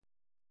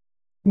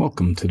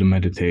Welcome to the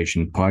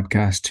Meditation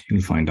Podcast.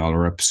 You'll find all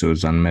our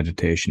episodes on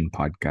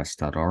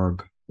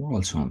meditationpodcast.org. We're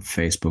also on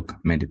Facebook,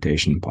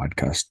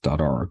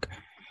 meditationpodcast.org.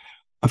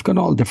 I've got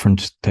all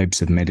different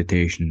types of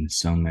meditation,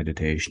 sound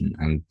meditation,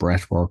 and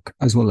breath work,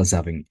 as well as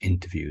having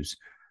interviews.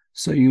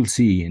 So you'll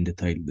see in the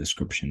title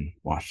description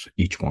what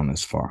each one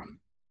is for.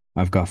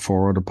 I've got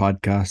 4 other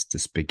podcasts: the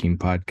speaking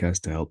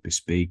podcast to help you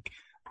speak,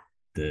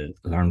 the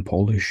Learn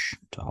Polish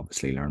to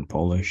obviously learn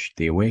Polish,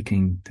 the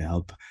Awakening to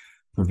help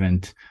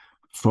prevent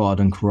fraud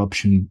and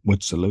corruption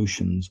with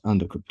solutions,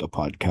 and the Crypto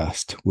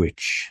Podcast,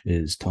 which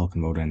is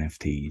talking about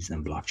NFTs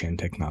and blockchain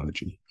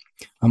technology.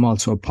 I'm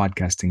also a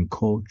podcasting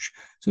coach,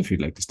 so if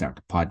you'd like to start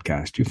a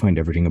podcast, you find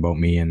everything about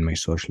me and my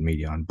social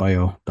media on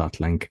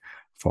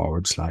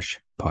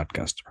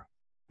bio.link/podcaster.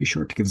 Be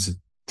sure to give us a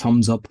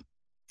thumbs up,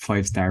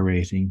 5-star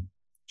rating,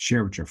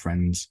 share with your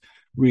friends.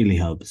 Really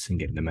helps in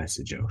getting the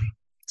message out.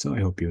 So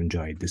I hope you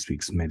enjoyed this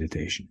week's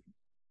meditation.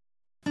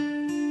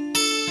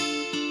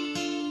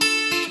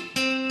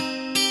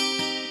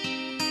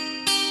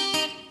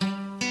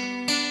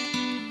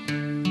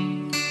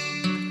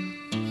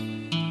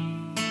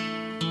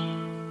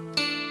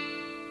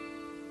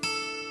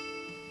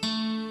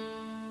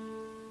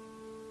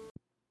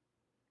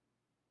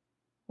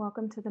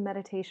 Welcome to the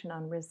meditation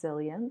on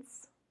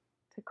resilience.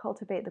 To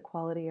cultivate the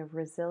quality of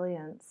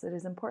resilience, it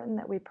is important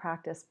that we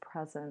practice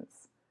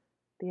presence,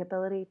 the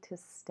ability to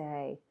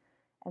stay,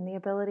 and the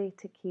ability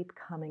to keep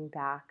coming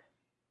back.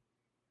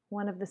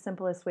 One of the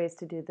simplest ways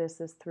to do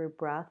this is through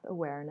breath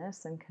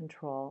awareness and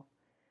control.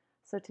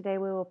 So today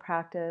we will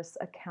practice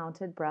a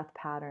counted breath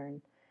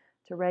pattern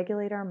to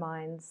regulate our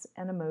minds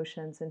and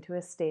emotions into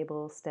a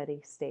stable,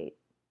 steady state.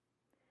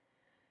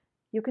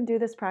 You can do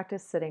this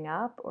practice sitting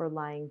up or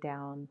lying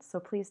down, so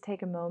please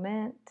take a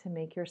moment to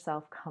make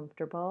yourself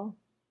comfortable.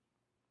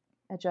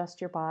 Adjust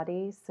your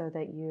body so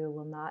that you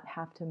will not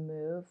have to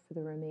move for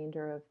the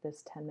remainder of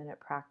this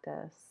 10-minute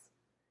practice.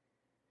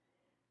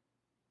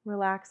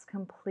 Relax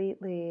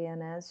completely,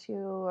 and as you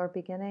are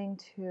beginning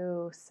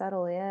to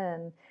settle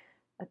in,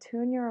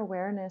 attune your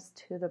awareness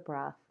to the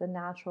breath, the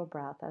natural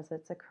breath as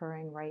it's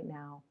occurring right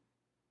now,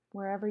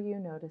 wherever you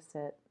notice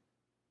it.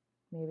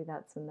 Maybe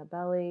that's in the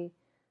belly,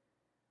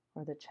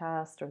 or the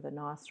chest, or the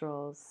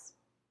nostrils.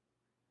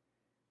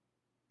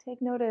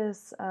 Take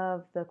notice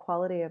of the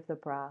quality of the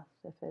breath,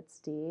 if it's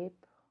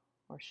deep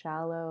or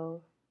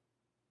shallow,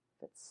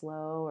 if it's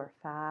slow or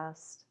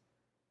fast.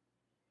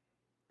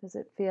 Does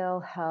it feel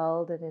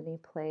held at any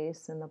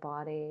place in the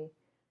body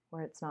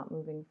where it's not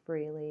moving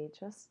freely?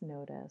 Just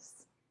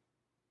notice.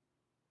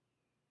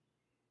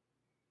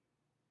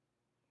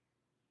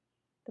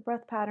 The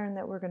breath pattern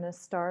that we're going to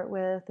start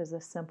with is a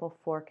simple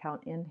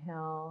 4-count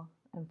inhale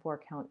and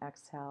 4-count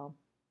exhale.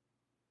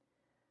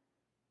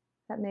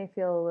 That may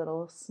feel a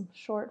little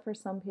short for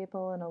some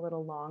people and a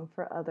little long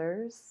for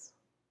others,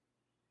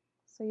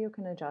 so you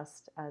can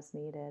adjust as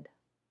needed.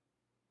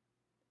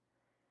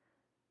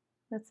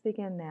 Let's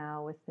begin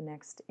now with the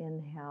next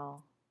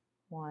inhale.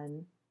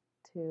 1,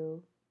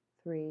 2,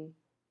 3,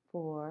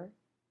 4.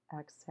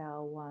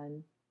 Exhale.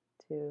 1,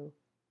 2,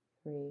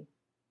 3,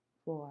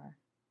 4.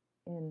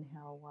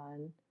 Inhale.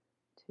 1,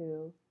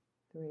 2,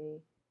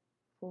 3,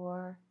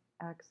 4.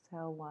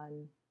 Exhale.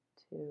 1,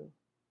 2,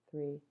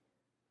 3,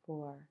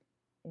 4.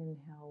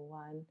 Inhale.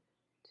 1,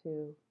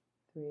 2,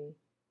 3,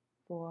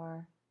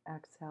 4.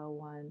 Exhale.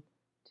 1,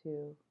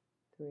 2,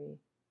 3,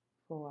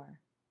 4.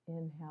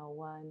 Inhale.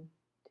 1,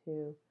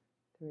 2,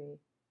 3,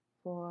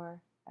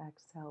 4.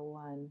 Exhale.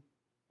 1,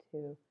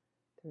 2,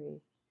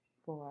 3,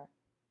 4.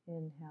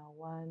 Inhale.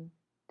 1,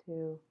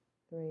 2,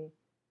 3,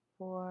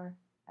 4.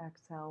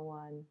 Exhale.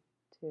 1,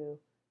 2,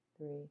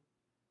 3,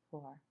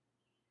 4.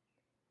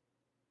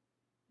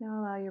 Now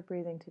allow your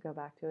breathing to go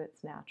back to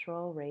its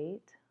natural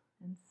rate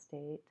and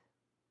state.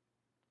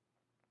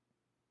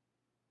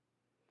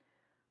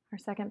 Our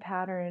second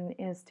pattern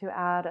is to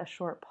add a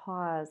short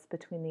pause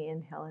between the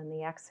inhale and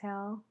the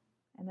exhale,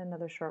 and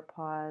another short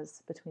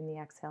pause between the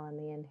exhale and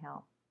the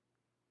inhale.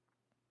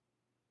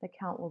 The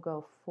count will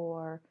go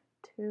 4,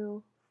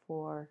 2,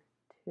 4,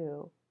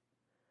 2.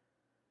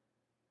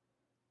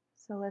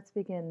 So let's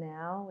begin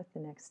now with the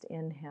next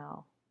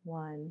inhale.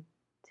 1,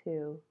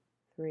 2,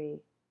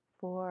 3,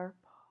 4.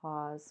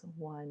 Pause.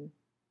 1,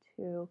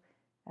 2.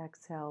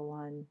 Exhale.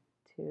 1,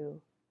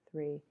 2,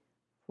 3,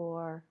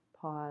 4.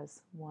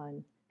 Pause.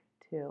 1,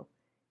 2.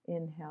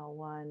 Inhale.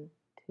 1,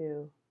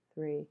 2,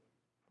 3,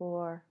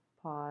 4.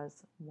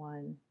 Pause.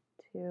 1,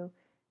 2.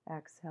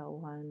 Exhale.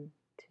 1,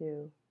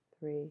 2,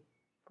 3,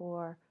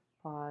 4.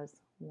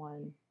 Pause.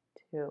 1,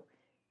 2.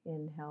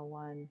 Inhale.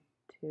 1,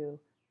 2,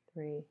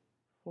 3,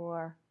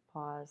 4.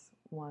 Pause.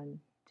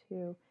 1,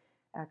 2.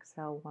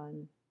 Exhale.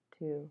 1,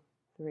 2,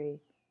 3,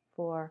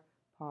 4.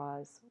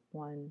 Pause.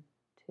 1,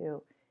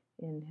 2.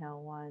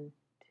 Inhale. 1,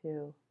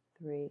 2,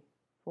 3,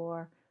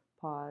 4.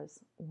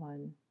 Pause.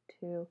 1,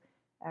 2.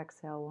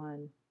 Exhale.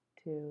 1,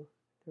 2,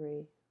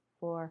 3,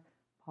 4.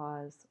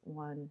 Pause.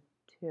 1,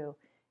 2.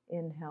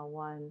 Inhale.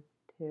 1,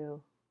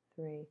 2,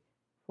 3,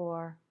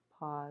 4.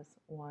 Pause.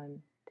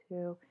 1,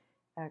 2.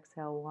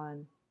 Exhale.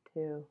 1,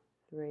 2,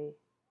 3,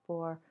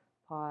 4,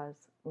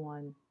 pause,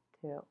 1,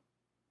 2.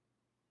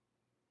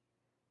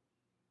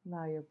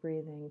 Allow your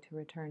breathing to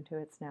return to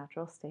its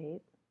natural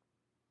state.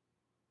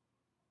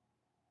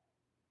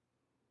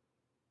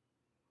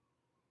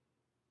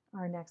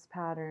 Our next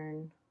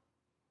pattern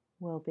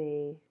will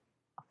be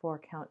a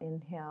 4-count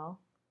inhale,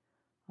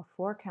 a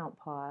 4-count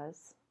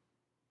pause,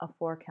 a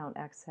 4-count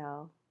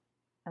exhale,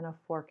 and a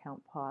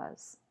 4-count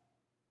pause.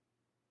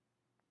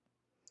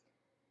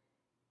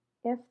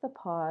 If the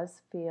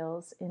pause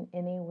feels in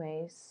any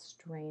way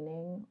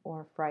straining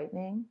or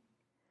frightening,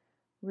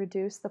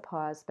 reduce the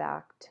pause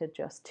back to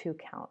just 2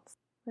 counts.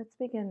 Let's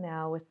begin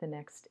now with the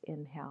next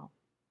inhale.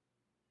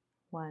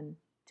 1,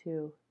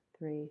 2,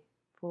 3,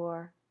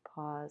 4.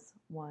 Pause.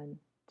 1,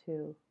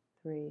 2,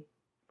 3,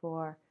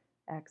 4.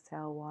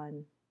 Exhale.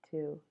 1,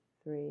 2,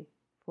 3,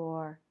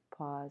 4.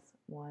 Pause.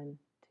 1,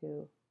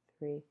 2,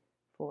 3,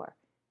 4.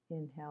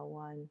 Inhale.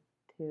 1,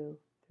 2,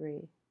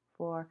 3,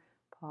 4.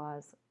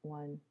 Pause.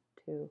 1,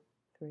 2,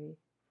 3,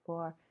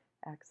 4.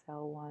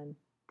 Exhale. 1,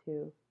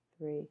 2,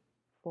 3,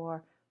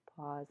 4.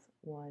 Pause.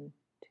 1,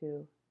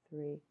 2,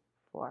 3,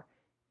 4.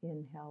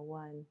 Inhale.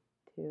 1,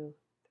 2,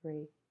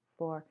 3,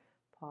 4.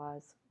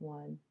 Pause.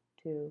 1,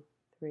 2,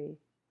 3,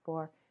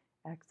 4.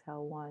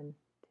 Exhale. 1,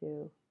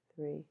 2,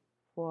 3,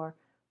 4.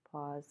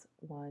 Pause.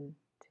 1,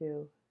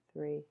 2,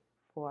 3,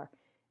 4.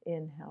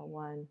 Inhale.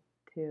 1,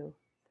 2,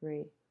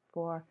 3,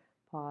 4.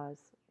 Pause.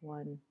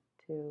 1,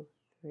 2,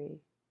 3,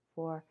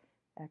 4.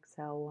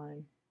 Exhale.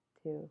 1,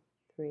 2,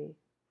 3,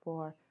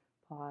 4.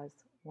 Pause.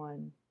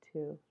 1,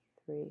 2,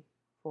 3,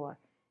 4.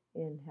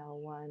 Inhale.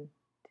 1,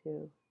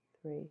 2,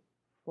 3,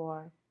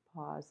 4.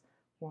 Pause.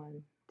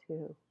 1,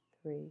 2,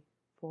 3,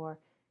 4.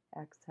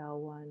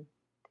 Exhale. 1,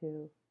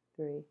 2,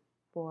 3,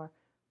 4.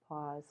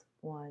 Pause.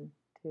 1,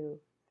 2,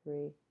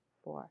 3,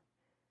 4.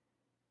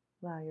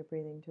 Allow your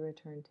breathing to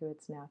return to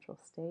its natural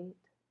state.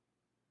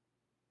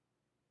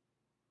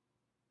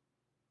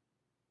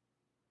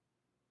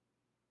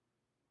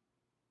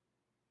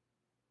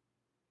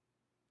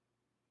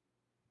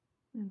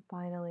 And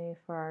finally,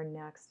 for our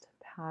next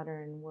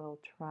pattern, we'll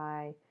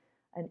try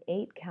an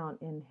 8-count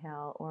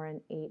inhale or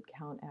an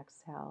 8-count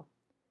exhale.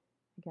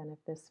 Again,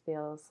 if this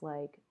feels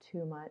like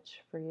too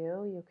much for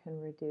you, you can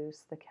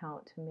reduce the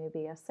count to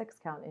maybe a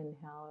 6-count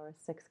inhale or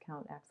a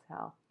 6-count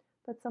exhale,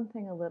 but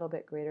something a little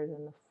bit greater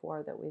than the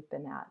 4 that we've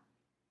been at.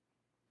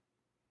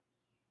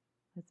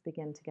 Let's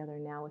begin together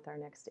now with our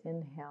next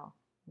inhale.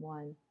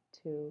 1,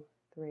 2,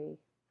 3,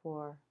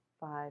 4,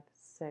 5,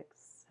 6,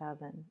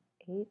 7,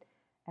 8.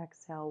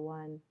 Exhale.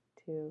 1,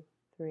 2,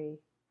 3,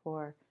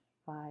 4,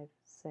 5,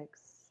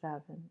 6,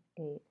 7,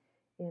 8.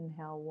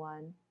 Inhale.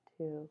 1,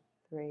 2,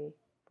 3,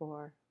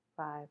 4,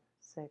 5,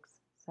 6,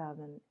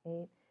 7,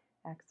 8.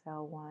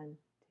 Exhale. 1,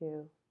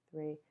 2,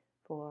 3,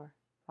 4,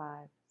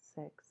 5,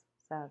 6,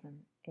 7,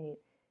 8.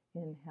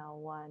 Inhale.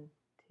 1,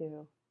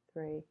 2,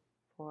 3,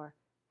 4,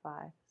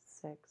 5,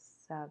 6,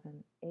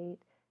 7, 8.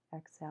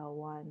 Exhale.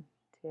 1,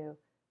 2,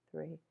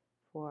 3,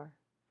 4,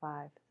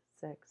 5,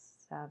 6,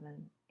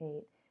 7,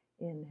 8.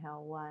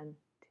 Inhale. 1,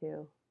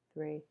 2,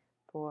 3,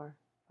 4,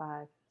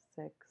 5,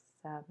 6,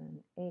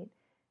 7, 8.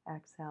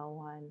 Exhale.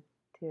 1,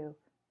 2,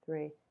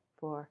 3,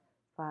 4,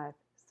 5,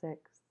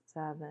 6,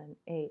 7,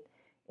 8.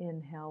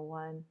 Inhale.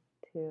 1,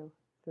 2,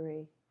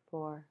 3,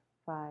 4,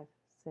 5,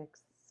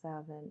 6,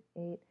 7,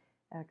 8.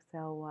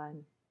 Exhale.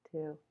 1,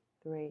 2,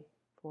 3,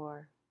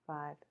 4,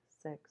 5,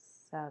 6,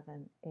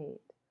 7, 8.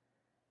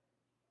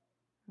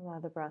 Allow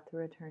the breath to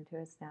return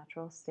to its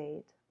natural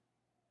state.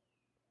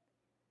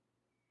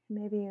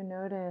 Maybe you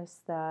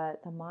notice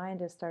that the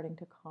mind is starting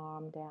to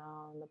calm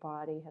down, the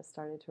body has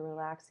started to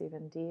relax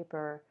even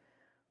deeper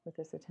with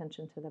this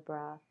attention to the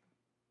breath.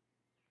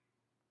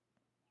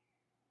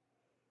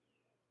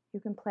 You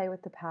can play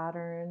with the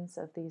patterns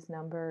of these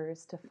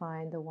numbers to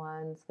find the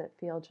ones that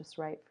feel just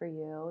right for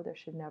you. There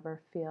should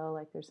never feel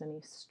like there's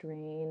any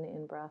strain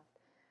in breath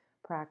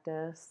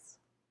practice,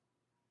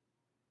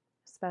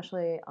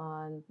 especially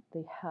on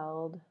the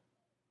held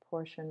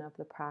portion of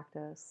the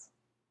practice.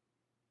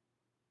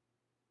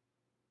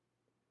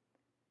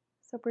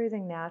 So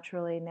breathing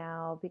naturally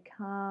now,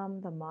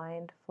 become the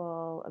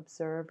mindful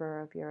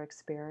observer of your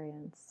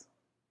experience.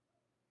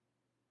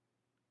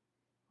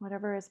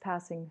 Whatever is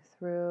passing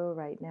through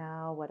right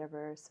now,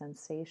 whatever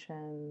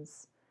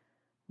sensations,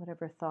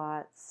 whatever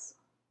thoughts,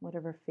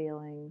 whatever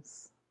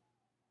feelings,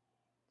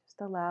 just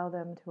allow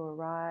them to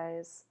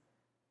arise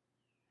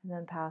and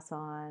then pass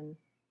on,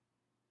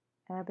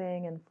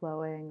 ebbing and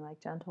flowing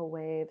like gentle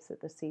waves at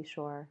the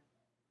seashore.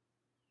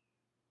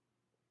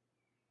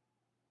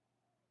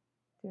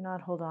 Do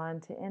not hold on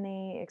to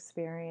any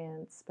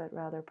experience, but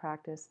rather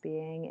practice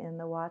being in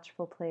the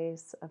watchful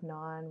place of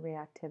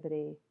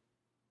non-reactivity.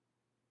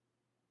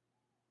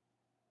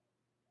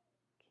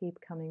 Keep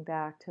coming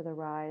back to the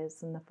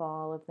rise and the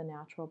fall of the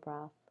natural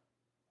breath.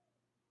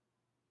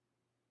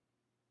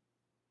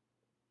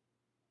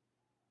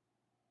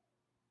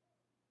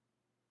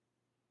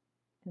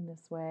 In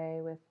this way,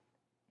 with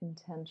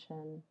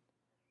intention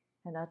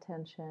and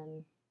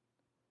attention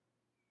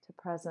to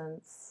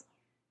presence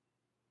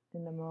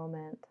in the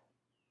moment,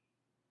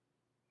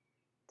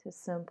 to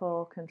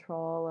simple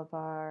control of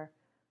our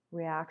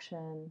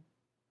reaction,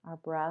 our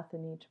breath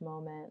in each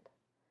moment,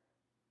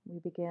 we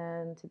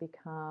begin to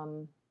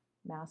become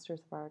masters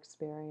of our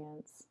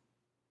experience.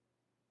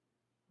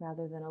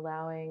 Rather than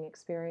allowing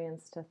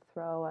experience to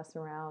throw us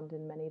around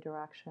in many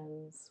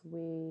directions,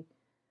 we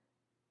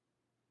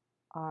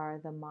are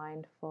the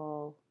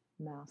mindful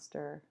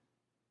master,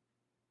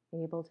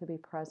 able to be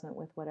present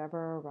with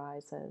whatever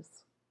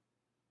arises,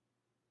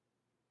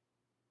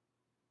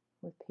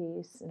 with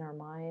peace in our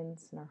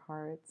minds, in our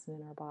hearts, and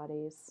in our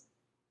bodies,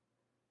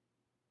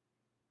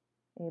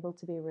 able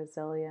to be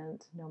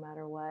resilient no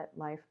matter what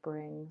life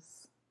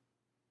brings,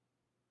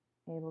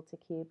 able to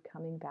keep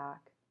coming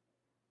back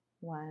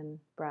one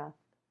breath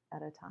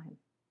at a time.